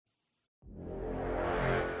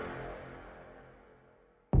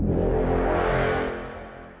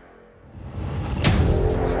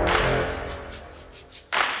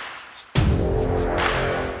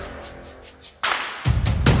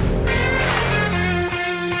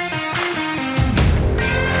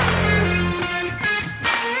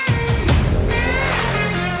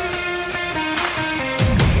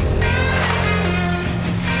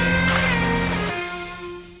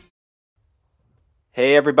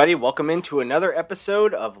Hey everybody, welcome into another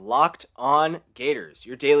episode of Locked On Gators,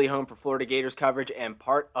 your daily home for Florida Gators coverage and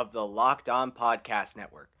part of the Locked On Podcast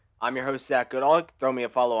Network. I'm your host, Zach Goodall. Throw me a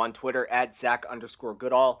follow on Twitter at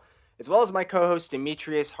Zach_Goodall, as well as my co-host,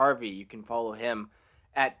 Demetrius Harvey. You can follow him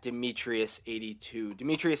at Demetrius82.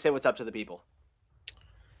 Demetrius, say what's up to the people.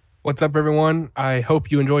 What's up, everyone? I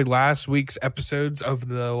hope you enjoyed last week's episodes of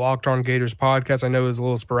the Locked On Gators podcast. I know it was a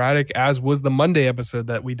little sporadic, as was the Monday episode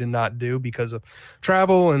that we did not do because of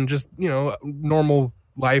travel and just, normal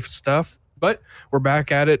life stuff. But we're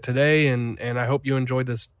back at it today, and I hope you enjoyed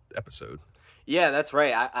this episode. Yeah, that's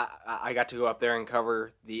right. I got to go up there and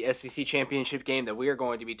cover the SEC championship game that we are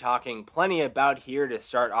going to be talking plenty about here to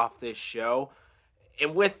start off this show.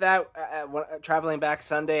 And with that, traveling back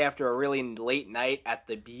Sunday after a really late night at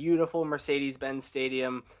the beautiful Mercedes-Benz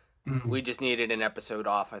Stadium, we just needed an episode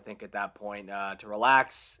off, I think, at that point to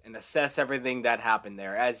relax and assess everything that happened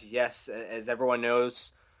there. As everyone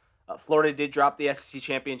knows, Florida did drop the SEC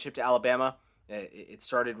championship to Alabama. It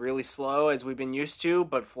started really slow, as we've been used to,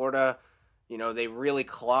 but Florida, they really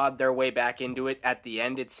clawed their way back into it at the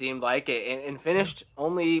end, it seemed like, and finished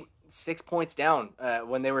only 6 points down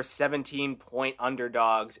when they were 17-point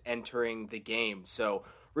underdogs entering the game. So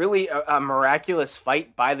really a miraculous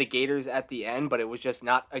fight by the Gators at the end, but it was just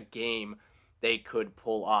not a game they could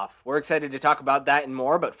pull off. We're excited to talk about that and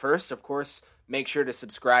more, but first, of course, make sure to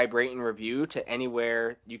subscribe, rate, and review to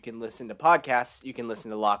anywhere you can listen to podcasts. You can listen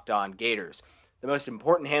to Locked On Gators. The most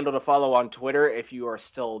important handle to follow on Twitter, if you are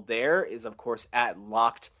still there, is, of course, at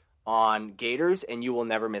Locked On Gators, and you will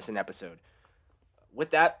never miss an episode.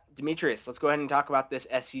 With that, Demetrius, let's go ahead and talk about this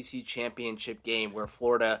SEC championship game where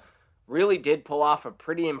Florida really did pull off a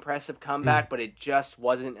pretty impressive comeback, but it just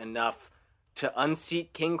wasn't enough to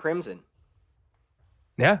unseat King Crimson.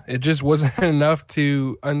 Yeah, it just wasn't enough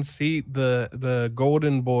to unseat the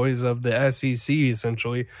Golden Boys of the SEC,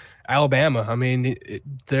 essentially, Alabama. I mean,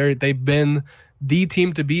 they've been the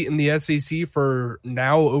team to beat in the SEC for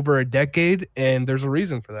now over a decade, and there's a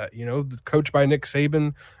reason for that. Coached by Nick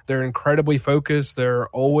Saban, they're incredibly focused. They're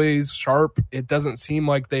always sharp. It doesn't seem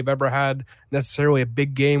like they've ever had necessarily a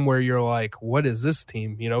big game where you're like, what is this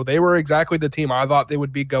team? They were exactly the team I thought they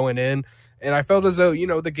would be going in, and I felt as though,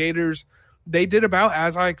 the Gators, they did about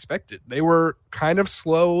as I expected. They were kind of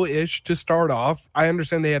slow-ish to start off. I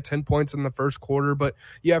understand they had 10 points in the first quarter, but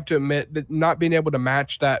you have to admit that not being able to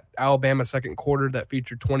match that Alabama second quarter that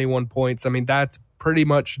featured 21 points, I mean, that's pretty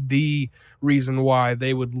much the reason why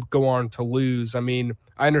they would go on to lose. I mean,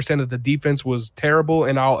 I understand that the defense was terrible,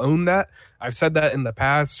 and I'll own that. I've said that in the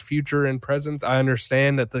past, future, and present. I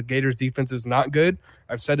understand that the Gators defense is not good.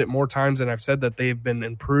 I've said it more times than I've said that they've been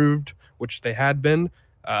improved, which they had been.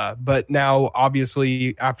 But now,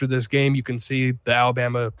 obviously, after this game, you can see the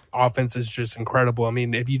Alabama offense is just incredible. I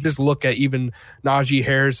mean, if you just look at even Najee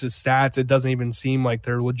Harris's stats, it doesn't even seem like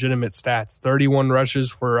they're legitimate stats. 31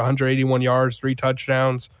 rushes for 181 yards, 2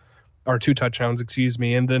 touchdowns,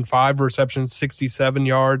 and then 5 receptions, 67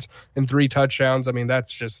 yards, and 3 touchdowns. I mean,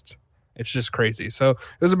 it's just crazy. So it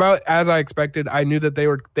was about as I expected. I knew that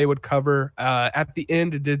they would cover. At the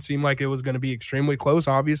end, it did seem like it was going to be extremely close.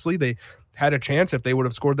 Obviously, they had a chance. If they would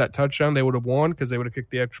have scored that touchdown, they would have won because they would have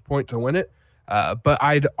kicked the extra point to win it. But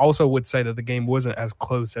I also would say that the game wasn't as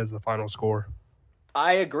close as the final score.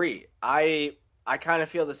 I agree. I kind of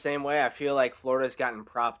feel the same way. I feel like Florida's gotten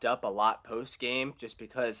propped up a lot post-game just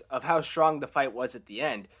because of how strong the fight was at the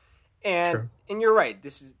end. And you're right.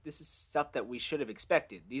 This is stuff that we should have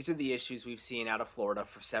expected. These are the issues we've seen out of Florida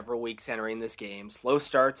for several weeks entering this game. Slow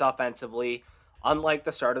starts offensively, unlike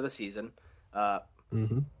the start of the season.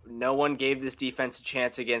 No one gave this defense a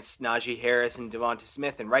chance against Najee Harris and Devonta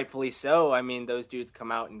Smith, and rightfully so. I mean, those dudes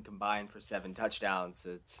come out and combine for 7 touchdowns.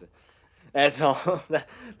 That's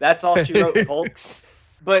all she wrote, folks.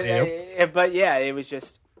 But yeah, it was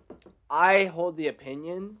just. I hold the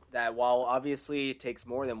opinion that while obviously it takes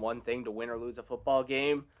more than one thing to win or lose a football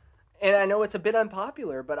game, and I know it's a bit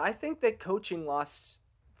unpopular, but I think that coaching lost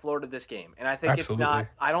Florida this game. And I think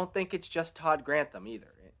I don't think it's just Todd Grantham either.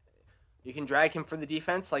 You can drag him for the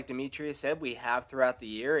defense, like Demetrius said, we have throughout the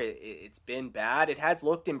year. It's been bad. It has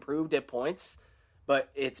looked improved at points, but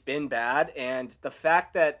it's been bad. And the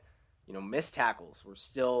fact that, missed tackles were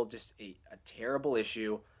still just a terrible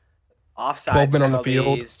issue. Offsides, 12 men on the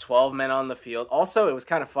field. 12 men on the field. Also, it was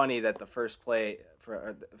kind of funny that the first play,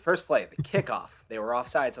 the kickoff, they were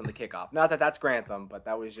offsides on the kickoff. Not that that's Grantham, but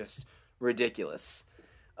that was just ridiculous.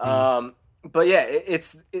 But yeah,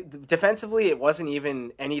 defensively, it wasn't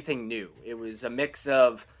even anything new. It was a mix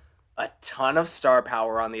of a ton of star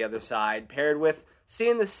power on the other side, paired with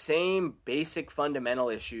seeing the same basic fundamental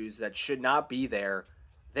issues that should not be there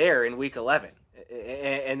in Week 11.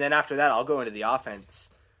 And then after that, I'll go into the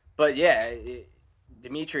offense. But yeah,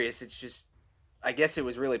 Demetrius, it's just, I guess it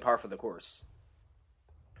was really par for the course.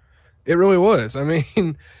 It really was. I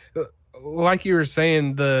mean, like you were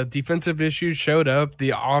saying, the defensive issues showed up,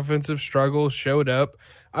 the offensive struggles showed up.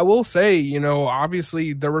 I will say,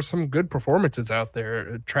 obviously there were some good performances out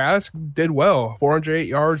there. Trask did well. 408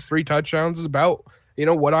 yards, 3 touchdowns is about,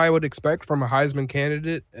 what I would expect from a Heisman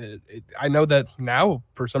candidate. I know that now,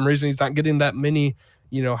 for some reason, he's not getting that many,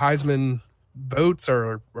 Heisman votes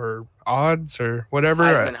or odds or whatever.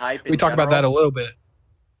 Heisman hype we talked about that a little bit.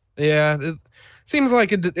 Yeah, it seems like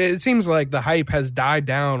the hype has died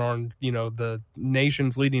down on the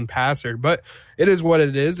nation's leading passer, but it is what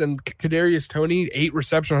it is. And Kadarius Toney, 8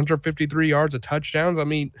 receptions, 153 yards, of touchdowns. I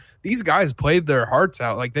mean, these guys played their hearts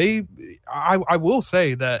out. Like I will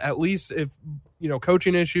say that at least if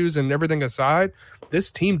coaching issues and everything aside, this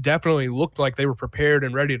team definitely looked like they were prepared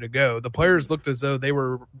and ready to go. The players looked as though they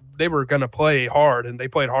were going to play hard, and they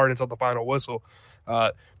played hard until the final whistle.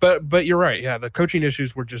 But you're right. Yeah, the coaching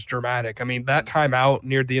issues were just dramatic. I mean, that timeout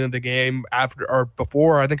near the end of the game,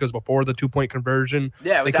 before I think it was before the 2-point conversion.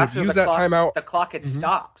 Yeah, it was after the clock, timeout. The clock had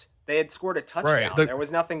stopped. They had scored a touchdown. Right. There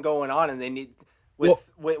was nothing going on, and they need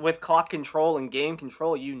with clock control and game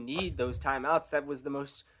control. You need those timeouts. That was the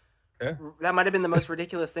most. Yeah. That might have been the most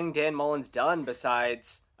ridiculous thing Dan Mullen's done.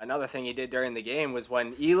 Besides another thing he did during the game was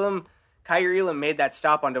when Kyer Elam made that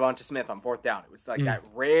stop on Devonta Smith on 4th down. It was like that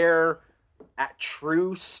rare. At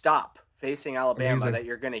true stop facing Alabama that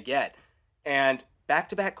you're going to get, and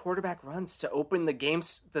back-to-back quarterback runs to open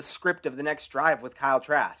the script of the next drive with Kyle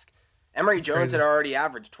Trask. Emory Jones had already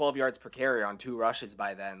averaged 12 yards per carry on 2 rushes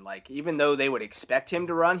by then. Like, even though they would expect him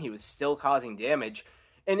to run, he was still causing damage.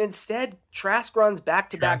 And instead, Trask runs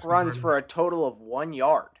back-to-back runs for a total of 1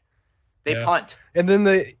 yard. They punt. And then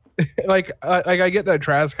I get that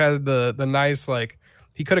Trask had the nice,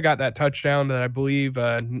 he could have got that touchdown that I believe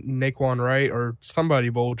Naquan Wright or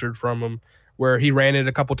somebody vultured from him, where he ran it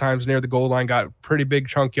a couple times near the goal line, got pretty big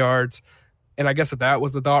chunk yards. And I guess that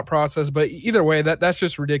was the thought process. But either way, that's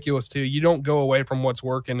just ridiculous too. You don't go away from what's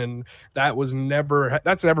working, and that's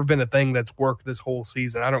never been a thing that's worked this whole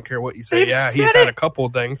season. I don't care what you say. He's had a couple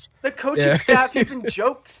of things. The coaching staff even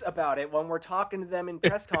jokes about it when we're talking to them in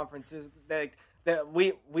press conferences.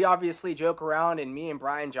 We obviously joke around, and me and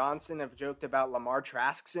Brian Johnson have joked about Lamar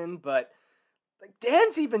Traskson, but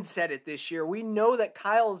Dan's even said it this year. We know that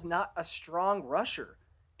Kyle's not a strong rusher,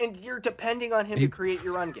 and you're depending on him to create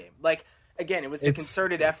your run game. Again, it was the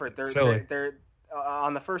concerted effort. They're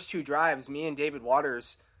on the first 2 drives, me and David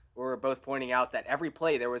Waters were both pointing out that every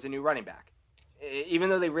play there was a new running back. Even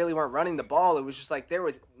though they really weren't running the ball, it was just there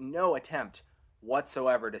was no attempt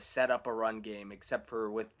whatsoever to set up a run game except for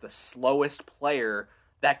with the slowest player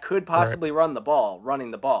that could possibly running the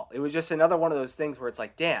ball. It was just another one of those things where it's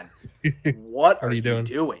like, Dan, what are you doing?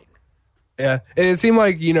 Yeah. And it seemed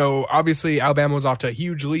like, obviously Alabama was off to a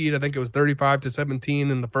huge lead. I think it was 35-17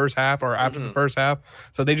 in the first half or after the first half.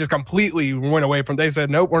 So they just completely went away from, they said,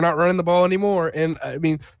 nope, we're not running the ball anymore. And I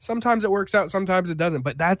mean, sometimes it works out, sometimes it doesn't,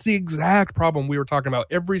 but that's the exact problem we were talking about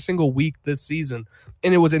every single week this season.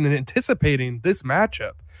 And it was in anticipating this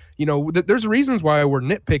matchup. There's reasons why we're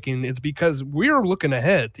nitpicking. It's because we're looking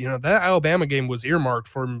ahead. That Alabama game was earmarked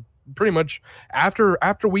for pretty much after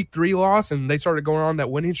week 3 loss, and they started going on that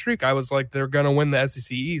winning streak. I was like, they're going to win the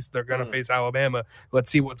SEC East. They're going to face Alabama. Let's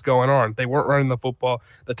see what's going on. They weren't running the football.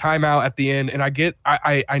 The timeout at the end, and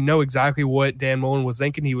I know exactly what Dan Mullen was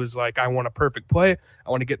thinking. He was like, I want a perfect play.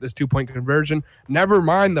 I want to get this 2-point conversion. Never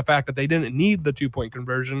mind the fact that they didn't need the 2-point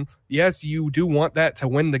conversion. Yes, you do want that to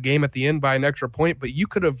win the game at the end by an extra point, but you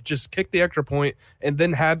could have just kicked the extra point and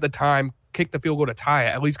then had the time kick the field goal to tie it,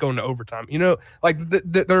 at least go into overtime.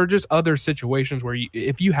 There are just other situations where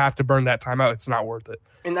if you have to burn that timeout, it's not worth it.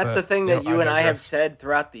 And that's the thing that you and I have said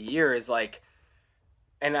throughout the year is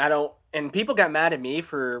and people got mad at me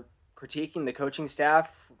for critiquing the coaching staff,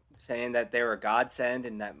 saying that they were a godsend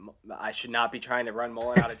and that I should not be trying to run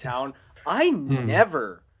Mullen out of town. I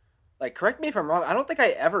never, correct me if I'm wrong, I don't think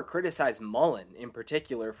I ever criticized Mullen in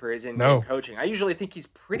particular for his in-game coaching. I usually think he's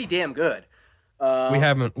pretty damn good. We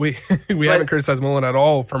haven't criticized Mullen at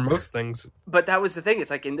all for most things. But that was the thing. It's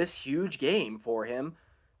in this huge game for him,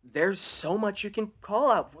 there's so much you can call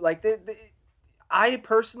out. I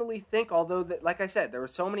personally think, although like I said, there were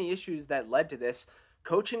so many issues that led to this,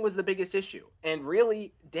 coaching was the biggest issue. And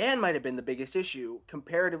really, Dan might have been the biggest issue,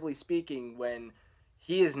 comparatively speaking, when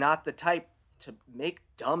he is not the type to make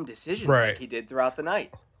dumb decisions like he did throughout the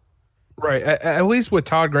night. Right. At least with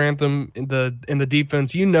Todd Grantham in the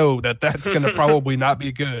defense, you know that's going to probably not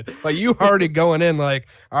be good. Like you already going in like,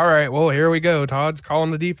 all right, well here we go. Todd's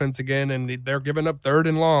calling the defense again, and they're giving up third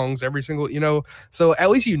and longs every single. So at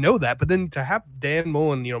least you know that. But then to have Dan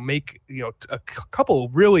Mullen, make a couple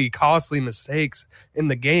really costly mistakes in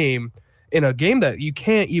the game, in a game that you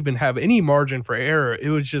can't even have any margin for error, it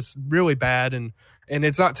was just really bad. And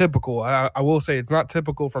it's not typical. I will say it's not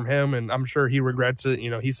typical from him, and I'm sure he regrets it.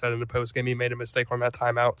 He said in the post game he made a mistake on that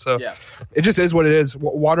timeout. So yeah. It just is what it is.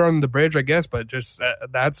 Water on the bridge, I guess, but just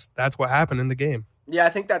that's what happened in the game. Yeah, I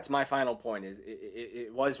think that's my final point. Is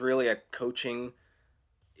it was really a coaching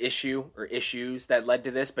issue or issues that led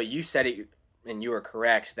to this, but you said it, and you were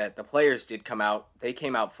correct that the players did come out. They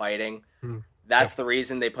came out fighting. That's the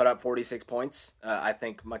reason they put up 46 points. I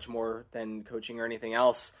think much more than coaching or anything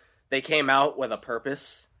else. They came out with a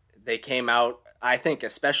purpose. They came out, I think,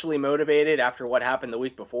 especially motivated after what happened the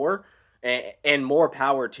week before. And more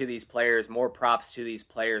power to these players, more props to these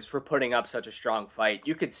players for putting up such a strong fight.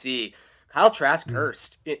 You could see Kyle Trask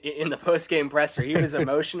cursed in the post-game presser. He was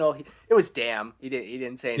emotional. It was damn. He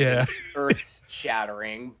didn't say anything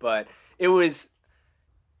earth-shattering, but it was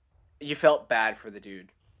 – you felt bad for the dude.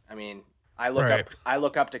 I mean, I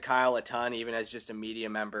look up to Kyle a ton, even as just a media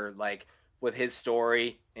member, like – with his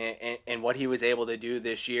story and what he was able to do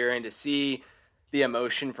this year, and to see the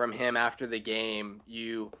emotion from him after the game,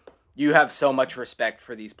 you have so much respect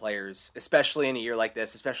for these players, especially in a year like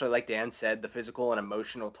this, especially like Dan said, the physical and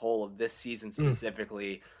emotional toll of this season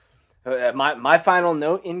specifically. My final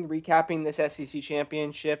note in recapping this SEC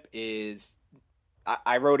championship is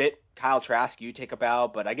I wrote it, Kyle Trask, you take a bow,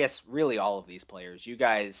 but I guess really all of these players, you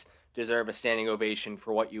guys deserve a standing ovation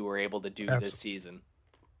for what you were able to do this season.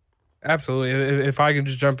 Absolutely. If I can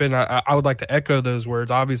just jump in, I would like to echo those words.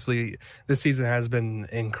 Obviously, this season has been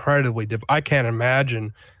incredibly difficult. I can't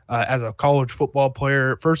imagine as a college football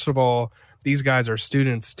player. First of all, these guys are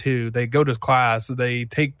students too. They go to class. They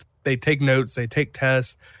take notes. They take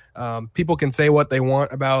tests. People can say what they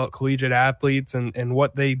want about collegiate athletes and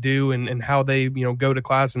what they do and how they go to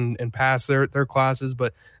class and pass their classes.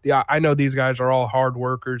 But I know these guys are all hard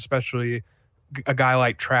workers, especially a guy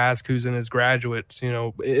like Trask who's in his graduates.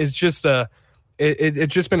 It's just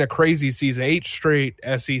it's just been a crazy season. 8 straight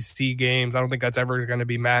SEC games. I don't think that's ever going to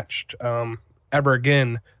be matched ever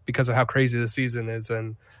again because of how crazy the season is.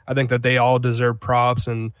 And I think that they all deserve props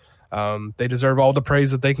and they deserve all the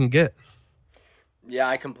praise that they can get. Yeah,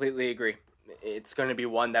 I completely agree. It's going to be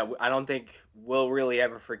one that I don't think we'll really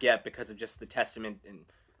ever forget because of just the testament and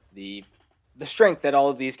the strength that all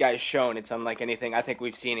of these guys shown. It's unlike anything I think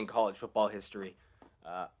we've seen in college football history.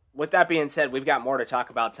 With that being said, we've got more to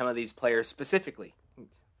talk about some of these players specifically.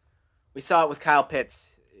 We saw it with Kyle Pitts.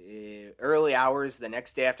 Early hours the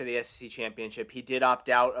next day after the SEC championship, he did opt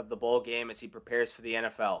out of the bowl game as he prepares for the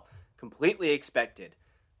NFL. Completely expected.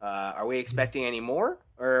 Are we expecting any more,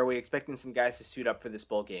 or are we expecting some guys to suit up for this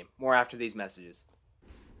bowl game? More after these messages.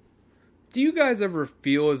 Do you guys ever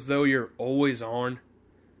feel as though you're always on?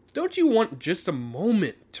 Don't you want just a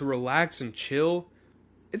moment to relax and chill?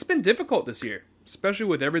 It's been difficult this year, especially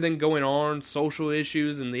with everything going on, social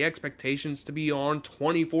issues, and the expectations to be on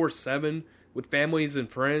 24/7 with families and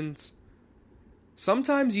friends.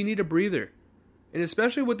 Sometimes you need a breather, and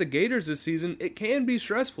especially with the Gators this season, it can be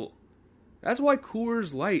stressful. That's why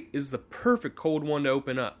Coors Light is the perfect cold one to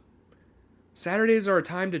open up. Saturdays are a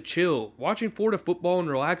time to chill, watching Florida football and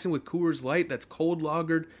relaxing with Coors Light that's cold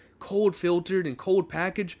lagered, cold filtered, and cold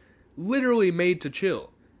packaged, literally made to chill.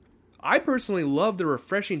 I personally love the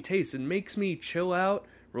refreshing taste. It makes me chill out,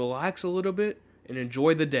 relax a little bit, and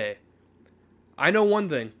enjoy the day. I know one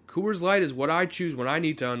thing, Coors Light is what I choose when I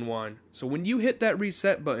need to unwind. So when you hit that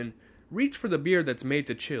reset button, reach for the beer that's made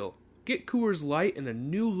to chill. Get Coors Light in a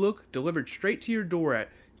new look delivered straight to your door at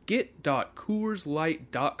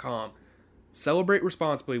get.coorslight.com. Celebrate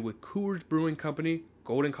responsibly with Coors Brewing Company,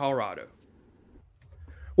 Golden, Colorado.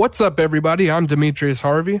 What's up, everybody? I'm Demetrius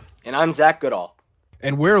Harvey. And I'm Zach Goodall.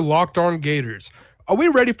 And we're Locked On Gators. Are we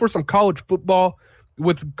ready for some college football?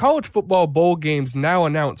 With college football bowl games now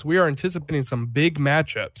announced, we are anticipating some big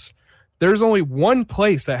matchups. There's only one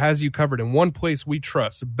place that has you covered and one place we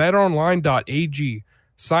trust, betonline.ag.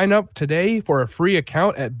 Sign up today for a free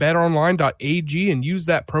account at betonline.ag and use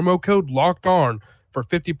that promo code LOCKEDON for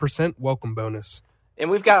 50% welcome bonus. And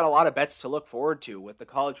we've got a lot of bets to look forward to with the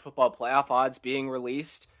college football playoff odds being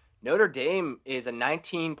released. Notre Dame is a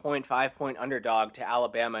 19.5-point underdog to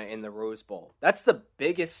Alabama in the Rose Bowl. That's the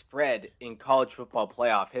biggest spread in college football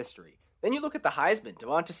playoff history. Then you look at the Heisman.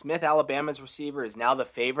 Devonta Smith, Alabama's receiver, is now the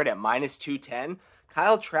favorite at minus 210.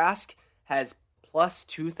 Kyle Trask has plus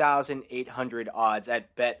 2,800 odds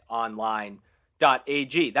at betonline.ag.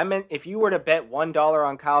 That meant if you were to bet $1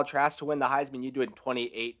 on Kyle Trask to win the Heisman, you'd do it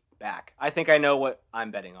 28 back. I think I know what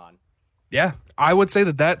I'm betting on. Yeah, I would say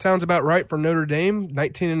that sounds about right for Notre Dame.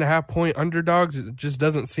 19.5-point underdogs. It just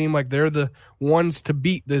doesn't seem like they're the ones to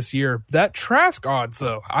beat this year. That Trask odds,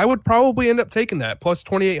 though, I would probably end up taking that. Plus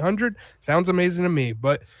 2,800 sounds amazing to me.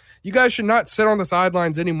 But you guys should not sit on the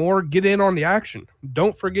sidelines anymore. Get in on the action.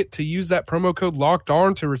 Don't forget to use that promo code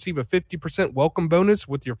LOCKEDON to receive a 50% welcome bonus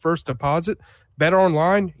with your first deposit. Bet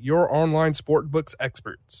Online, your online sportbooks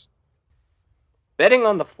experts. Betting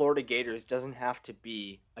on the Florida Gators doesn't have to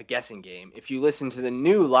be a guessing game if you listen to the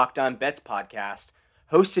new Locked On Bets podcast,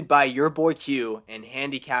 hosted by your boy Q and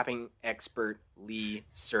handicapping expert Lee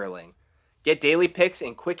Sterling. Get daily picks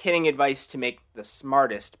and quick-hitting advice to make the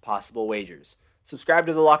smartest possible wagers. Subscribe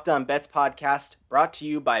to the Locked On Bets podcast, brought to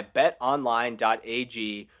you by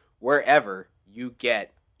betonline.ag, wherever you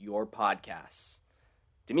get your podcasts.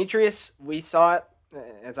 Demetrius, we saw it.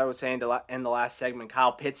 As I was saying in the last segment,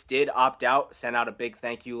 Kyle Pitts did opt out, sent out a big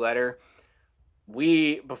thank you letter.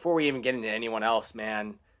 Before we even get into anyone else,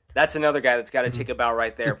 man, that's another guy that's got to take a bow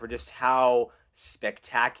right there for just how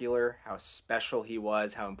spectacular, how special he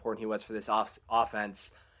was, how important he was for this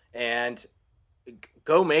offense. And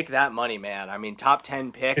go make that money, man. I mean, top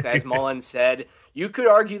 10 pick, as Mullen said. You could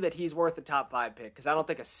argue that he's worth a top 5 pick because I don't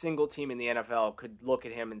think a single team in the NFL could look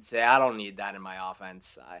at him and say, I don't need that in my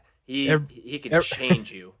offense. He could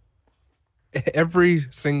change you. Every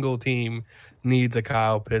single team needs a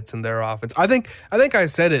Kyle Pitts in their offense. I think I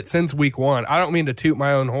said it since week 1. I don't mean to toot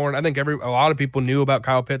my own horn. I think a lot of people knew about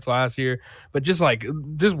Kyle Pitts last year, but just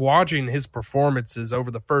watching his performances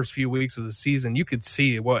over the first few weeks of the season, you could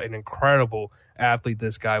see what an incredible athlete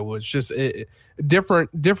this guy was. Just a different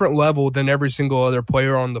level than every single other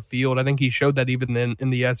player on the field. I think he showed that even in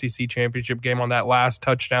the SEC championship game on that last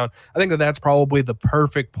touchdown. I think that's probably the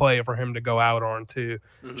perfect play for him to go out on too.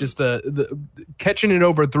 Mm-hmm. Just the catching it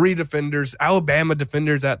over 3 defenders, Alabama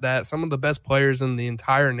defenders at that, some of the best players in the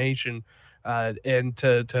entire nation. And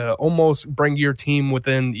to almost bring your team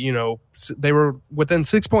within, they were within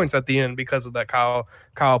 6 points at the end because of that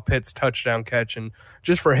Kyle Pitts touchdown catch. And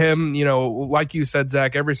just for him, like you said,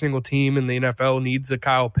 Zach, every single team in the NFL needs a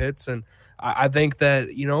Kyle Pitts. And I think that,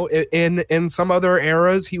 in some other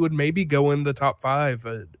eras, he would maybe go in the top 5.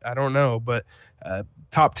 I don't know, but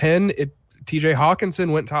top 10, TJ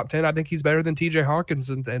Hawkinson went top 10. I think he's better than TJ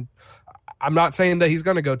Hawkinson. And I'm not saying that he's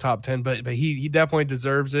going to go top 10, but he definitely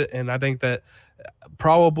deserves it. And I think that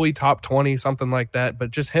probably top 20, something like that. But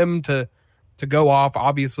just him to go off,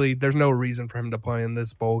 obviously, there's no reason for him to play in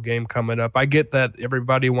this bowl game coming up. I get that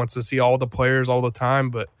everybody wants to see all the players all the time,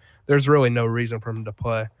 but there's really no reason for him to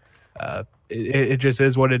play. It just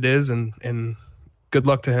is what it is, and good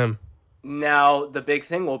luck to him. Now, the big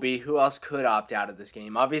thing will be who else could opt out of this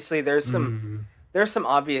game. Obviously, there's some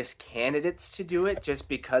obvious candidates to do it just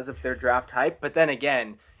because of their draft hype. But then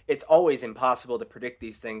again, it's always impossible to predict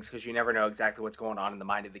these things because you never know exactly what's going on in the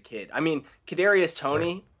mind of the kid. I mean, Kadarius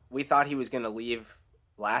Toney, we thought he was going to leave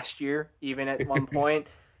last year, even at one point.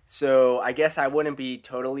 So I guess I wouldn't be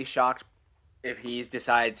totally shocked if he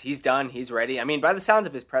decides he's done, he's ready. I mean, by the sounds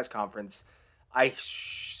of his press conference, I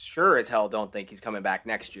sure as hell don't think he's coming back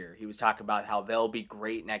next year. He was talking about how they'll be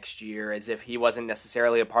great next year as if he wasn't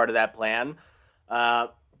necessarily a part of that plan.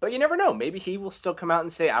 But you never know. Maybe he will still come out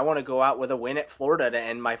and say, I want to go out with a win at Florida to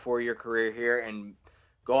end my 4-year career here and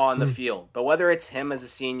go on the field. But whether it's him as a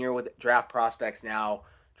senior with draft prospects now,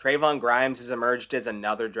 Trayvon Grimes has emerged as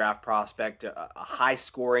another draft prospect, a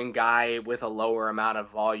high-scoring guy with a lower amount of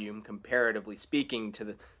volume, comparatively speaking, to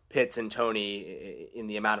the Pitts and Toney in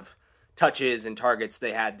the amount of touches and targets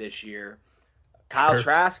they had this year. Kyle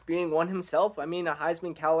Trask being one himself. I mean, a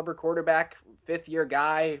Heisman-caliber quarterback, 5th-year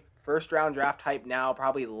guy, first-round draft hype now,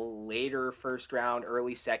 probably later first round,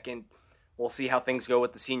 early second. We'll see how things go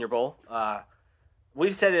with the Senior Bowl.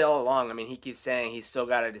 We've said it all along. I mean, he keeps saying he's still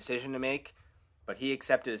got a decision to make, but he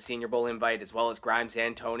accepted a Senior Bowl invite as well as Grimes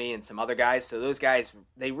and Toney and some other guys. So those guys,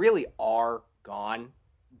 they really are gone.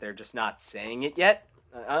 They're just not saying it yet.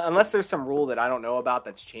 Unless there's some rule that I don't know about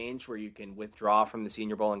that's changed where you can withdraw from the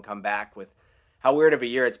Senior Bowl and come back. With how weird of a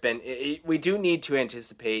year it's been, we do need to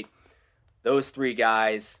anticipate those 3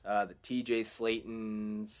 guys, the TJ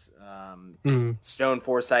Slaytons, Stone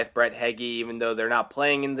Forsythe, Brett Heggie, even though they're not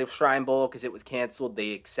playing in the Shrine Bowl because it was canceled,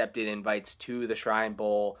 they accepted invites to the Shrine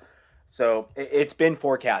Bowl. So it's been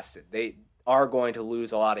forecasted. They are going to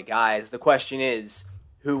lose a lot of guys. The question is,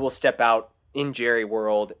 who will step out in Jerry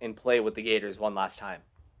World and play with the Gators one last time?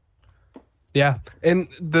 Yeah, and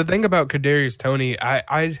the thing about Kadarius Toney,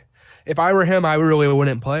 if I were him, I really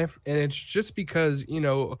wouldn't play. And it's just because,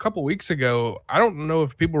 a couple weeks ago, I don't know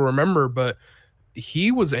if people remember, but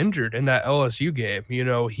he was injured in that LSU game.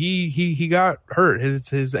 He got hurt.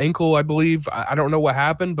 His ankle, I believe. I don't know what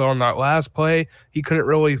happened, but on that last play, he couldn't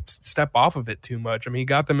really step off of it too much. I mean, he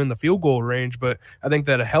got them in the field goal range, but I think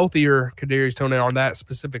that a healthier Kadarius Toney on that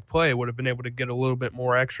specific play would have been able to get a little bit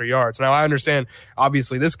more extra yards. Now, I understand,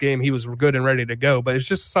 obviously, this game he was good and ready to go, but it's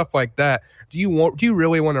just stuff like that. Do you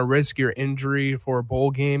really want to risk your injury for a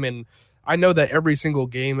bowl game? And I know that every single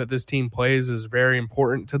game that this team plays is very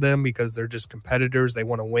important to them because they're just competitors. They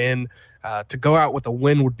want to win. To go out with a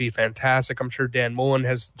win would be fantastic. I'm sure Dan Mullen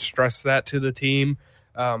has stressed that to the team.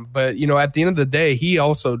 But, at the end of the day,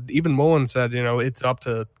 even Mullen said, it's up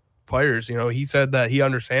to players. He said that he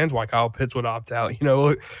understands why Kyle Pitts would opt out.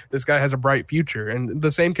 This guy has a bright future. And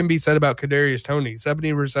the same can be said about Kadarius Toney.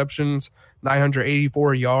 70 receptions,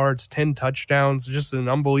 984 yards, 10 touchdowns, just an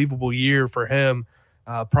unbelievable year for him.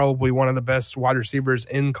 Probably one of the best wide receivers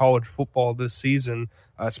in college football this season,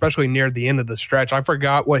 especially near the end of the stretch. I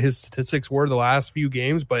forgot what his statistics were the last few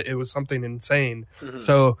games, but it was something insane. Mm-hmm.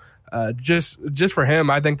 So just for him,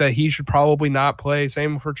 I think that he should probably not play.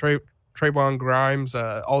 Same for Trayvon Grimes,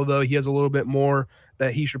 although he has a little bit more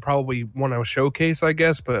that he should probably want to showcase, I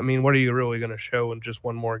guess. But, I mean, what are you really going to show in just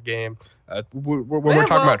one more game? We're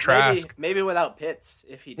talking about Trask. Maybe without Pitts,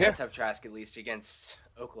 if he does have Trask at least against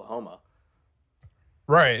Oklahoma.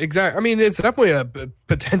 Right, exactly. I mean, it's definitely a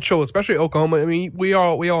potential, especially Oklahoma. I mean, we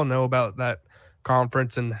all know about that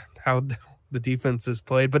conference and how the defense is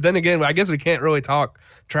played. But then again, I guess we can't really talk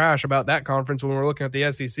trash about that conference when we're looking at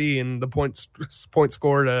the SEC and the points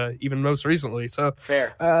scored even most recently. So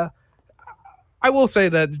fair. I will say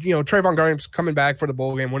that, Trayvon Grimes coming back for the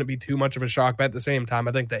bowl game wouldn't be too much of a shock. But at the same time,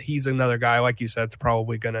 I think that he's another guy, like you said,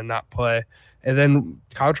 probably going to not play. And then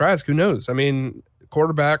Kyle Trask, who knows? I mean,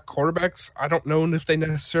 quarterbacks, I don't know if they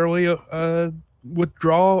necessarily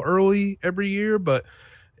withdraw early every year, but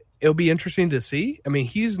it'll be interesting to see. I mean,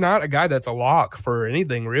 he's not a guy that's a lock for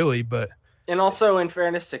anything really, but and also in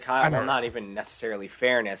fairness to Kyle, well, not even necessarily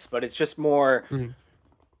fairness, but it's just more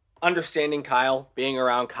understanding Kyle, being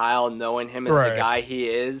around Kyle, knowing him as the guy he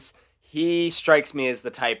is. He strikes me as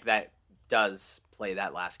the type that does play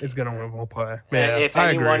that last game. It's going to play. Yeah, if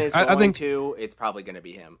anyone is going to, it's probably going to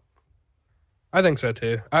be him. I think so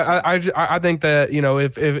too. I think that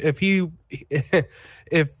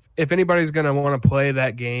if anybody's gonna want to play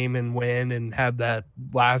that game and win and have that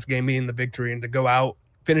last game being the victory and to go out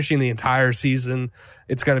finishing the entire season,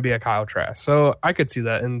 it's gonna be a Kyle Trask. So I could see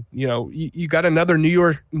that, and you got another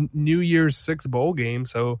New Year's Six bowl game.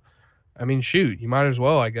 So I mean, shoot, you might as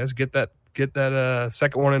well, I guess, get that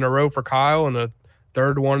second one in a row for Kyle and a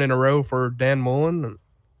third one in a row for Dan Mullen.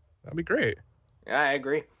 That'd be great. Yeah, I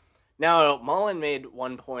agree. Now, Mullen made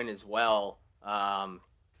one point as well. I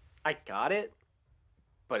got it,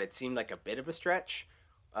 but it seemed like a bit of a stretch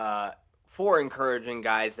for encouraging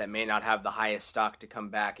guys that may not have the highest stock to come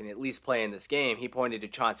back and at least play in this game. He pointed to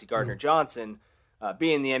Chauncey Gardner-Johnson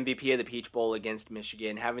being the MVP of the Peach Bowl against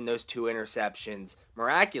Michigan, having those 2 interceptions.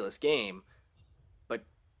 Miraculous game. But,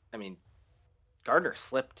 I mean, Gardner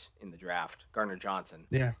slipped in the draft, Gardner-Johnson.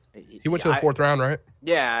 Yeah. He went to the 4th round, right?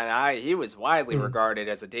 Yeah, and he was widely regarded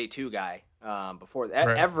as a day 2 guy. Before that,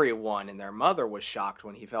 everyone and their mother was shocked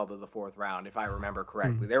when he fell to the 4th round, if I remember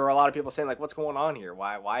correctly. There were a lot of people saying, like, what's going on here?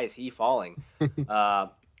 Why is he falling?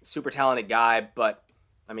 Super talented guy, but,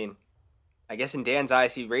 I mean, I guess in Dan's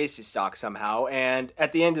eyes, he raised his stock somehow. And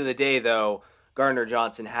at the end of the day, though,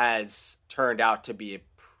 Gardner-Johnson has turned out to be a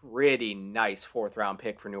pretty nice 4th round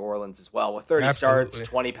pick for New Orleans as well. With 30 starts,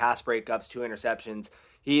 20 pass breakups, 2 interceptions.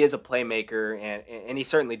 He is a playmaker, and he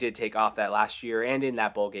certainly did take off that last year and in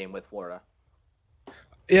that bowl game with Florida.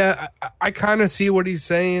 Yeah, I kind of see what he's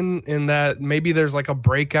saying in that maybe there's like a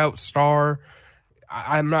breakout star.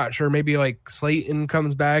 I'm not sure. Maybe like Slayton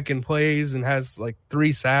comes back and plays and has like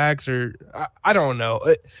 3 sacks, or I don't know.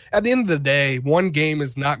 At the end of the day, one game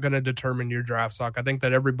is not going to determine your draft stock. I think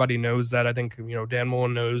that everybody knows that. I think Dan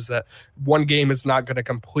Mullen knows that one game is not going to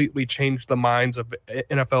completely change the minds of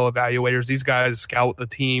NFL evaluators. These guys scout the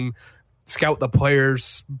team, scout the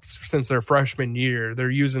players since their freshman year. They're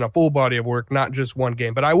using a full body of work, not just one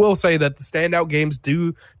game. But I will say that the standout games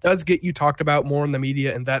does get you talked about more in the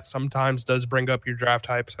media, and that sometimes does bring up your draft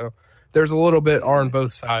hype. So there's a little bit on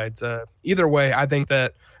both sides. Either way, I think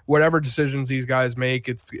that whatever decisions these guys make,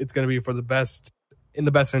 it's going to be for the best, in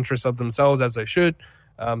the best interest of themselves, as they should,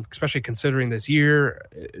 especially considering this year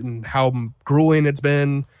and how grueling it's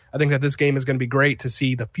been. I think that this game is going to be great to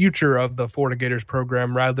see the future of the Florida Gators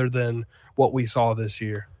program rather than what we saw this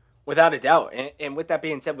year. Without a doubt. And with that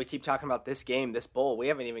being said, we keep talking about this game, this bowl. We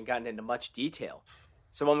haven't even gotten into much detail.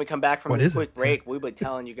 So when we come back from this quick break, we'll be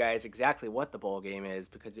telling you guys exactly what the bowl game is,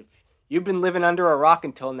 because if you've been living under a rock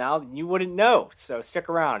until now, then you wouldn't know. So stick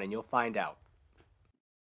around and you'll find out.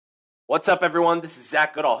 What's up, everyone? This is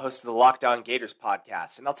Zach Goodall, host of the Locked On Gators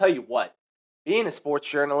podcast. And I'll tell you what, being a sports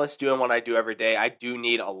journalist, doing what I do every day, I do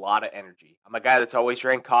need a lot of energy. I'm a guy that's always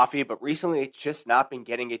drank coffee, but recently it's just not been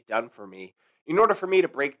getting it done for me in order for me to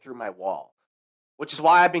break through my wall. Which is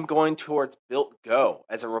why I've been going towards Built Go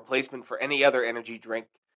as a replacement for any other energy drink,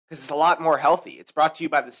 because it's a lot more healthy. It's brought to you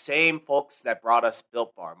by the same folks that brought us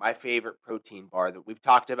Built Bar, my favorite protein bar that we've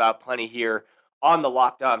talked about plenty here on the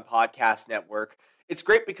Locked On Podcast Network. It's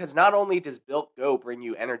great because not only does Built Go bring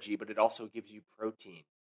you energy, but it also gives you protein.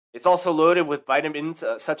 It's also loaded with vitamins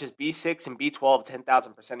such as B6 and B12,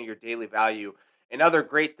 10,000% of your daily value, and other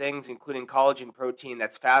great things, including collagen protein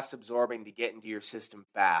that's fast absorbing to get into your system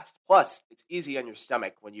fast. Plus, it's easy on your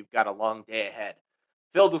stomach when you've got a long day ahead,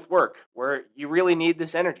 filled with work where you really need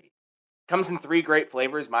this energy. It comes in 3 great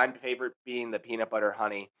flavors, my favorite being the peanut butter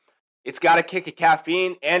honey. It's got a kick of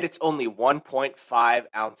caffeine, and it's only 1.5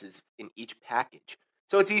 ounces in each package.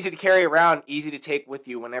 So it's easy to carry around, easy to take with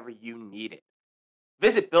you whenever you need it.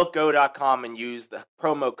 Visit BuiltGo.com and use the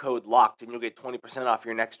promo code LOCKED, and you'll get 20% off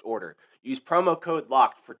your next order. Use promo code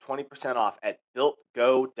LOCKED for 20% off at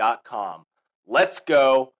BuiltGo.com. Let's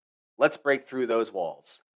go. Let's break through those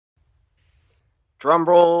walls. Drum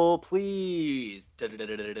roll, please.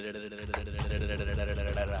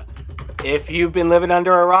 If you've been living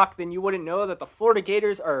under a rock, then you wouldn't know that the Florida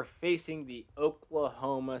Gators are facing the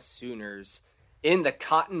Oklahoma Sooners in the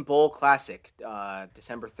Cotton Bowl Classic,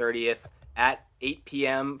 December 30th. At 8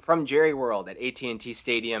 p.m. from Jerry World at AT&T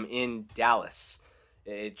Stadium in Dallas.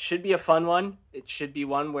 It should be a fun one. It should be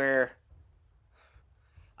one where,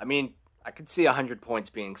 I could see 100 points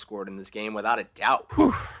being scored in this game without a doubt.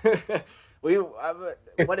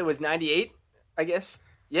 What it was, 98, I guess?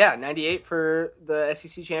 Yeah, 98 for the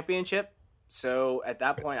SEC championship. So at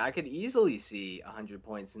that point, I could easily see 100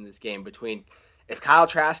 points in this game between, if Kyle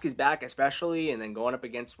Trask is back especially, and then going up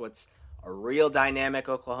against what's a real dynamic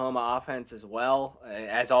Oklahoma offense as well.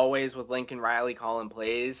 As always with Lincoln Riley calling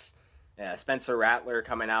plays. Spencer Rattler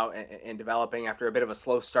coming out and developing after a bit of a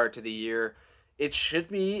slow start to the year. It should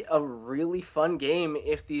be a really fun game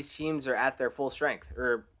if these teams are at their full strength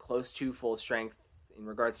or close to full strength in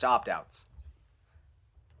regards to opt-outs.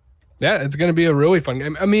 Yeah, it's going to be a really fun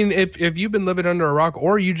game. I mean, if you've been living under a rock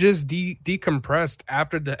or you just decompressed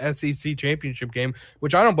after the SEC championship game,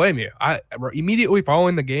 which I don't blame you. I immediately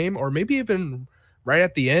following the game, or maybe even right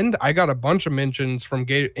at the end, I got a bunch of mentions from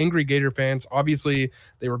angry Gator fans. Obviously,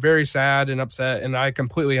 they were very sad and upset, and I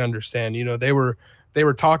completely understand. You know, they were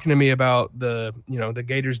talking to me about the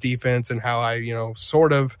Gators defense and how I,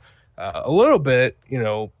 sort of a little bit,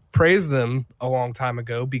 praised them a long time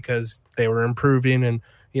ago because they were improving. And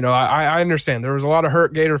I understand there was a lot of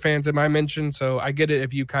hurt Gator fans in my mention, so I get it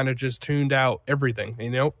if you kind of just tuned out everything.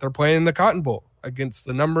 They're playing the Cotton Bowl against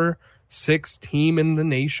the number 6 team in the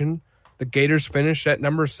nation. The Gators finished at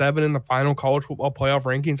number 7 in the final college football playoff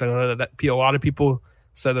rankings. I know that a lot of people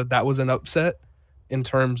said that was an upset in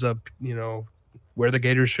terms of, where the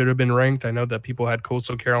Gators should have been ranked. I know that people had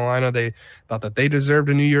Coastal Carolina. They thought that they deserved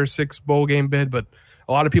a New Year's 6 bowl game bid, but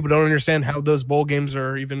a lot of people don't understand how those bowl games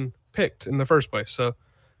are even picked in the first place. So,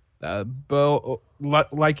 but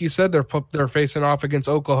like you said, they're facing off against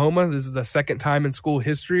Oklahoma. This is the second time in school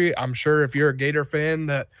history. I'm sure if you're a Gator fan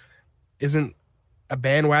that isn't a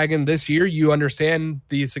bandwagon this year, you understand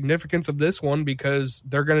the significance of this one because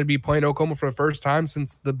they're going to be playing Oklahoma for the first time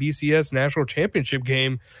since the BCS National Championship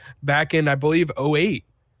game back in, I believe, 2008,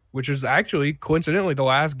 which is actually coincidentally the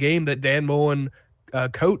last game that Dan Mullen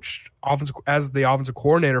coached as the offensive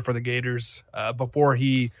coordinator for the Gators before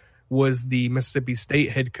he was the Mississippi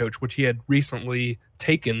State head coach, which he had recently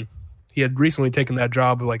taken. He had recently taken that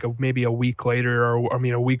job like maybe a week later, or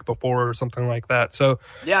a week before or something like that. So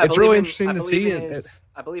yeah, it's really interesting to see.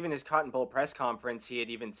 I believe in his Cotton Bowl press conference, he had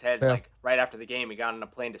even said like right after the game, he got on a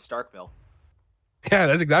plane to Starkville. Yeah,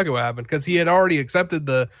 that's exactly what happened because he had already accepted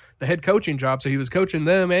the head coaching job. So he was coaching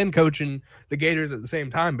them and coaching the Gators at the same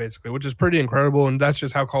time, basically, which is pretty incredible. And that's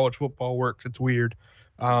just how college football works. It's weird.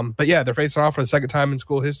 But yeah, they're facing off for the second time in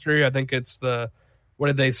school history. I think it's what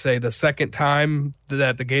did they say? The second time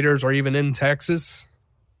that the Gators are even in Texas.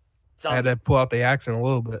 I had to pull out the accent a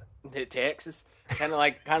little bit. Texas, kind of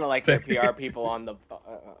like their PR people on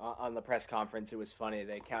the press conference. It was funny.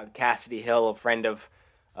 They count Cassidy Hill, a friend of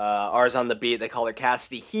ours on the beat. They call her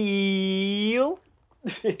Cassidy Heel.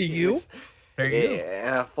 There you go.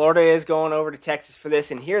 Yeah, Florida is going over to Texas for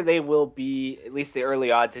this, and here they will be, at least the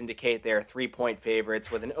early odds indicate they're 3-point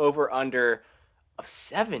favorites with an over-under of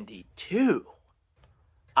 72.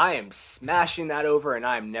 I am smashing that over, and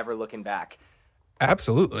I am never looking back.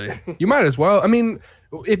 Absolutely. You might as well. I mean,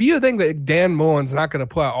 if you think that Dan Mullen's not going to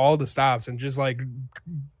pull out all the stops and just like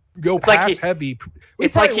go pass heavy,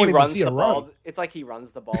 it's like he runs the ball. It's like he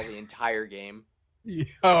runs the ball the entire game.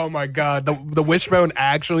 Oh my God, the wishbone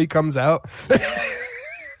actually comes out.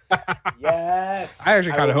 Yes. I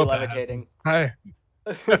actually kind of hope levitating. I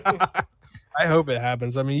hope it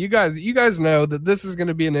happens. I mean, you guys know that this is going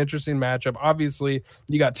to be an interesting matchup. Obviously,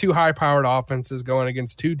 you got two high-powered offenses going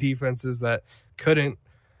against two defenses that couldn't.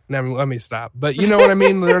 Never, let me stop. But you know what I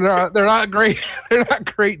mean. They're not great. They're not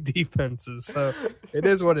great defenses. So it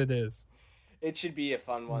is what it is. It should be a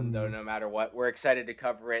fun one though, no matter what. We're excited to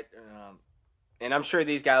cover it. And I'm sure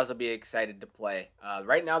these guys will be excited to play.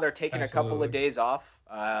 Right now, they're taking a couple of days off.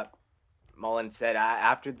 Mullen said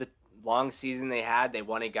after the long season they had, they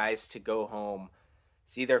wanted guys to go home,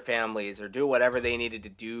 see their families, or do whatever they needed to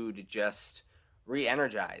do to just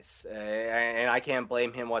re-energize. And I can't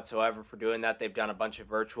blame him whatsoever for doing that. They've done a bunch of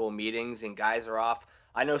virtual meetings, and guys are off.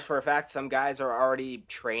 I know for a fact some guys are already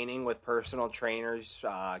training with personal trainers,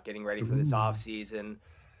 getting ready for this off season.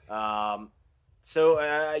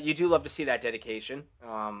 So you do love to see that dedication.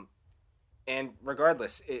 And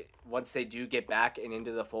regardless, once they do get back and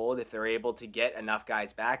into the fold, if they're able to get enough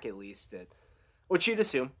guys back, at least, which you'd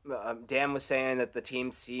assume. Dan was saying that the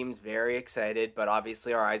team seems very excited, but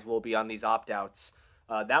obviously our eyes will be on these opt-outs.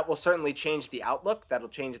 That will certainly change the outlook. That'll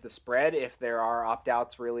change the spread if there are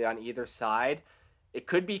opt-outs really on either side. It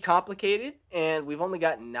could be complicated, and we've only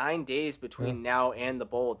got 9 days between now and the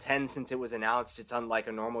bowl. 10 since it was announced. It's unlike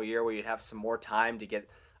a normal year where you'd have some more time to get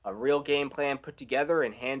a real game plan put together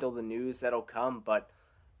and handle the news that'll come. But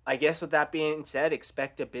I guess with that being said,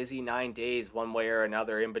 expect a busy 9 days one way or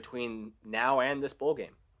another in between now and this bowl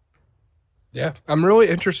game. Yeah, I'm really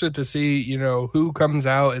interested to see, who comes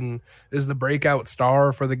out and is the breakout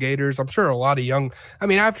star for the Gators. I'm sure a lot of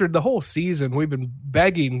after the whole season, we've been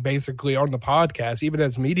begging basically on the podcast, even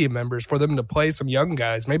as media members, for them to play some young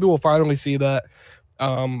guys. Maybe we'll finally see that.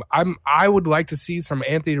 I would like to see some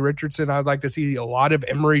Anthony Richardson. I'd like to see a lot of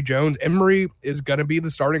Emory Jones. Emory is going to be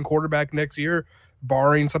the starting quarterback next year,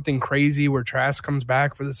 barring something crazy where Trask comes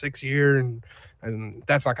back for the 6th year, and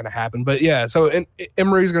that's not going to happen. But yeah, so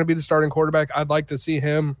Emory's going to be the starting quarterback. I'd like to see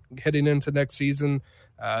him heading into next season.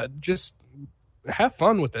 Just have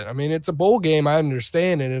fun with it. I mean, it's a bowl game, I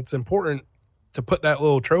understand, and it's important to put that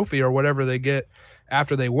little trophy or whatever they get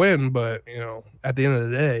after they win. But, at the end of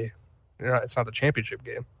the day, it's not the championship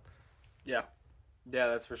game. Yeah,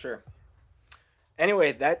 that's for sure.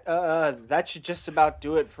 Anyway, that should just about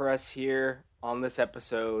do it for us here on this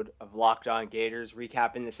episode of Locked On Gators,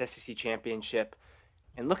 recapping this SEC championship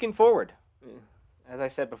and looking forward. As I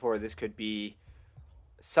said before, this could be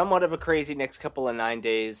somewhat of a crazy next couple of 9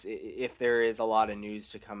 days if there is a lot of news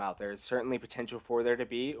to come out. There's certainly potential for there to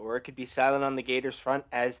be, or it could be silent on the Gators front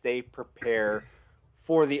as they prepare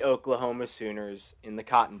for the Oklahoma Sooners in the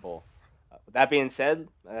Cotton Bowl. With that being said,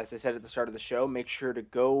 as I said at the start of the show, make sure to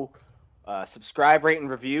go subscribe, rate, and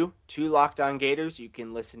review to Locked On Gators. You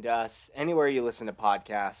can listen to us anywhere you listen to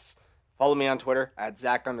podcasts. Follow me on Twitter at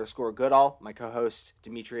Zach_Goodall. My co-host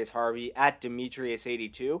Demetrius Harvey at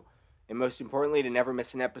Demetrius82. And most importantly, to never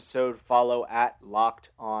miss an episode, follow at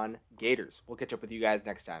Locked On Gators. We'll catch up with you guys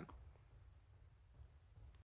next time.